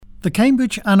The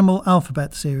Cambridge Animal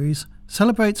Alphabet series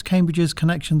celebrates Cambridge's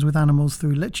connections with animals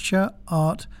through literature,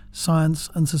 art, science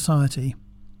and society.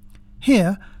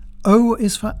 Here, O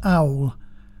is for owl,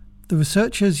 the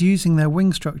researchers using their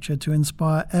wing structure to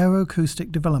inspire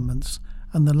aeroacoustic developments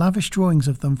and the lavish drawings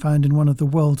of them found in one of the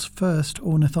world's first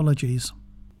ornithologies.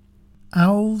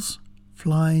 Owls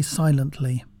fly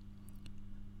silently.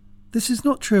 This is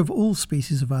not true of all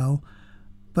species of owl,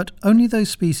 but only those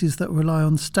species that rely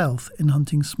on stealth in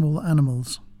hunting small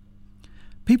animals.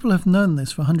 People have known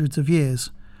this for hundreds of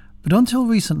years, but until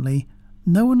recently,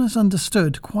 no one has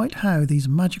understood quite how these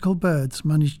magical birds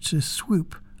manage to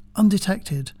swoop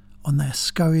undetected on their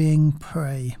scurrying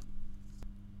prey.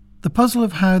 The puzzle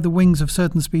of how the wings of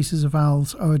certain species of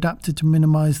owls are adapted to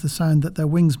minimise the sound that their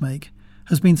wings make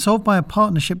has been solved by a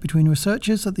partnership between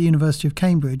researchers at the University of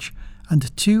Cambridge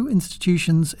and 2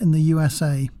 institutions in the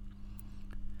USA.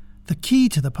 The key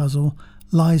to the puzzle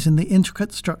lies in the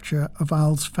intricate structure of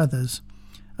owls' feathers,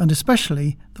 and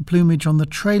especially the plumage on the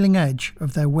trailing edge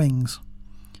of their wings.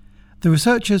 The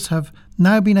researchers have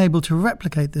now been able to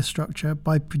replicate this structure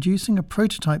by producing a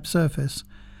prototype surface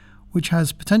which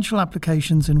has potential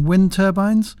applications in wind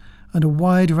turbines and a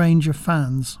wide range of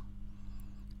fans.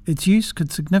 Its use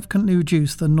could significantly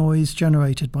reduce the noise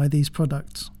generated by these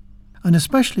products. An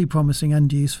especially promising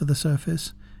end use for the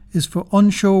surface is for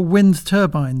onshore wind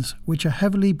turbines, which are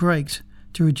heavily braked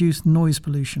to reduce noise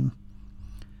pollution.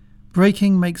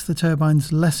 Braking makes the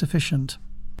turbines less efficient.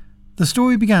 The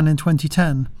story began in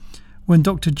 2010 when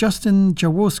Dr. Justin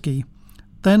Jaworski,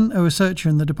 then a researcher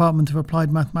in the Department of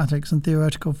Applied Mathematics and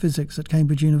Theoretical Physics at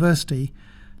Cambridge University,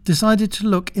 decided to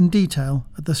look in detail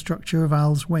at the structure of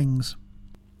owls' wings.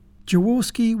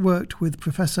 Jaworski worked with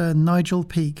Professor Nigel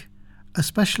Peake, a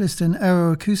specialist in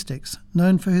aeroacoustics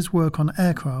known for his work on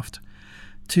aircraft,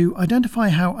 to identify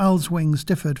how owls' wings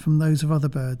differed from those of other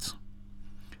birds.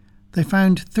 They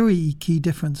found 3 key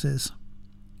differences.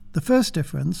 The first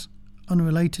difference,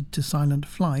 unrelated to silent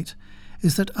flight,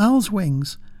 is that owls'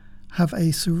 wings have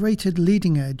a serrated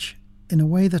leading edge in a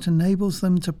way that enables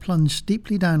them to plunge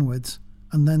steeply downwards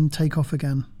and then take off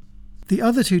again. The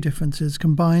other 2 differences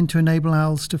combine to enable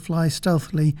owls to fly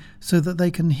stealthily so that they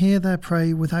can hear their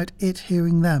prey without it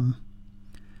hearing them.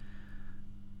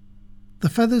 The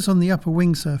feathers on the upper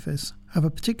wing surface have a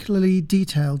particularly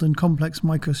detailed and complex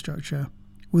microstructure,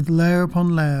 with layer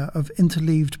upon layer of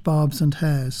interleaved barbs and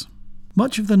hairs.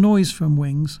 Much of the noise from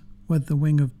wings, whether the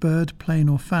wing of bird, plane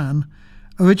or fan,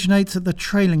 originates at the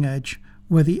trailing edge,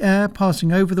 where the air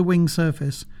passing over the wing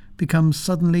surface becomes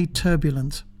suddenly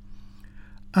turbulent.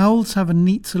 Owls have a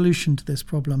neat solution to this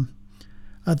problem.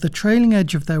 At the trailing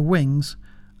edge of their wings,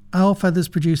 owl feathers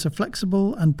produce a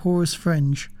flexible and porous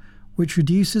fringe, which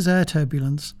reduces air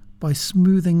turbulence by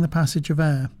smoothing the passage of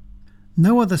air.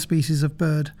 No other species of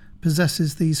bird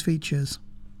possesses these features.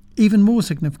 Even more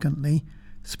significantly,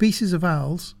 species of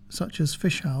owls, such as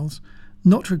fish owls,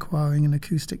 not requiring an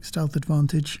acoustic stealth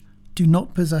advantage, do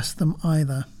not possess them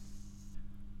either.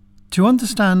 To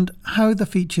understand how the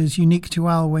features unique to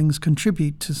owl wings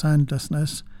contribute to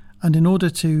soundlessness, and in order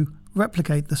to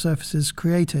replicate the surfaces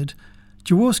created,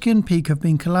 Jaworski and Peake have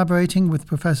been collaborating with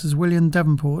Professors William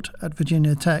Davenport at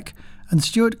Virginia Tech and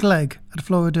Stuart Glegg at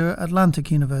Florida Atlantic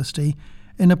University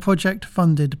in a project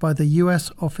funded by the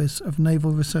US Office of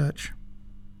Naval Research.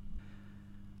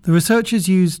 The researchers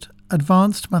used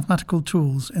advanced mathematical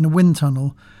tools in a wind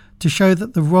tunnel to show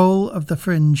that the role of the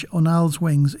fringe on owls'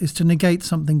 wings is to negate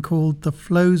something called the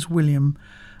Floes-William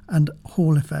and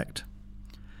Hall effect.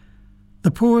 The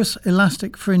porous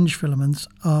elastic fringe filaments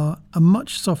are a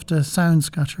much softer sound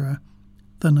scatterer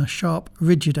than a sharp,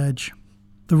 rigid edge.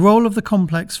 The role of the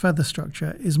complex feather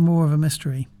structure is more of a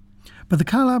mystery, but the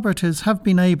collaborators have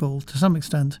been able, to some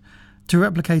extent, to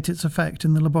replicate its effect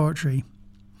in the laboratory.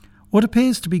 What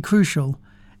appears to be crucial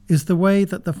is the way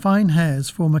that the fine hairs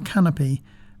form a canopy,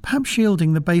 perhaps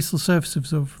shielding the basal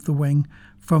surfaces of the wing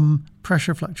from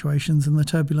pressure fluctuations in the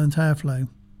turbulent airflow.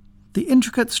 The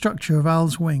intricate structure of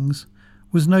owls' wings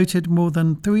was noted more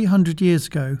than 300 years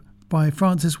ago by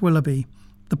Francis Willoughby,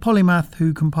 the polymath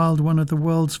who compiled one of the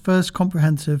world's first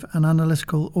comprehensive and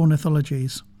analytical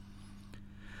ornithologies.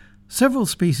 Several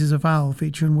species of owl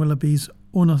feature in Willoughby's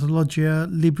Ornithologia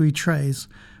Libri Tres,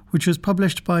 which was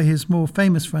published by his more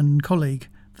famous friend and colleague,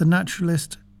 the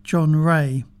naturalist John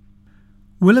Ray.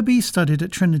 Willoughby studied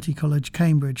at Trinity College,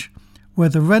 Cambridge, where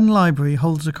the Wren Library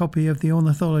holds a copy of the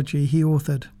ornithology he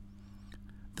authored.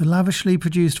 The lavishly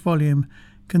produced volume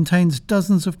contains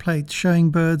dozens of plates showing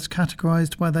birds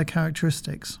categorized by their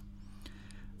characteristics.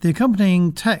 The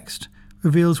accompanying text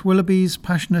reveals Willoughby's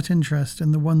passionate interest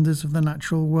in the wonders of the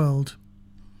natural world.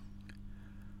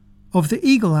 Of the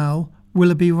eagle owl,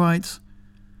 Willoughby writes,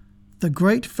 "The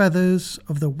great feathers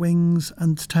of the wings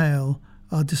and tail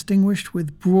are distinguished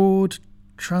with broad,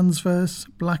 transverse,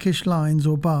 blackish lines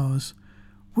or bars,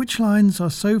 which lines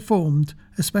are so formed,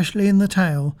 especially in the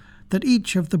tail, that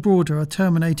each of the broader are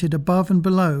terminated above and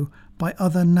below by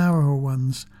other narrower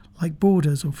ones, like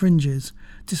borders or fringes,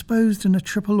 disposed in a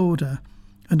triple order,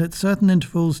 and at certain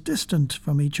intervals distant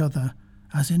from each other,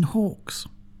 as in hawks."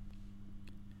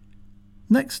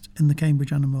 Next in the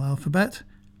Cambridge Animal Alphabet,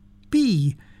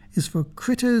 B is for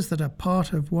critters that are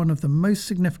part of one of the most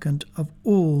significant of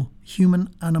all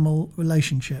human-animal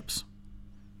relationships.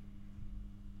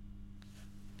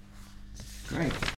 Great.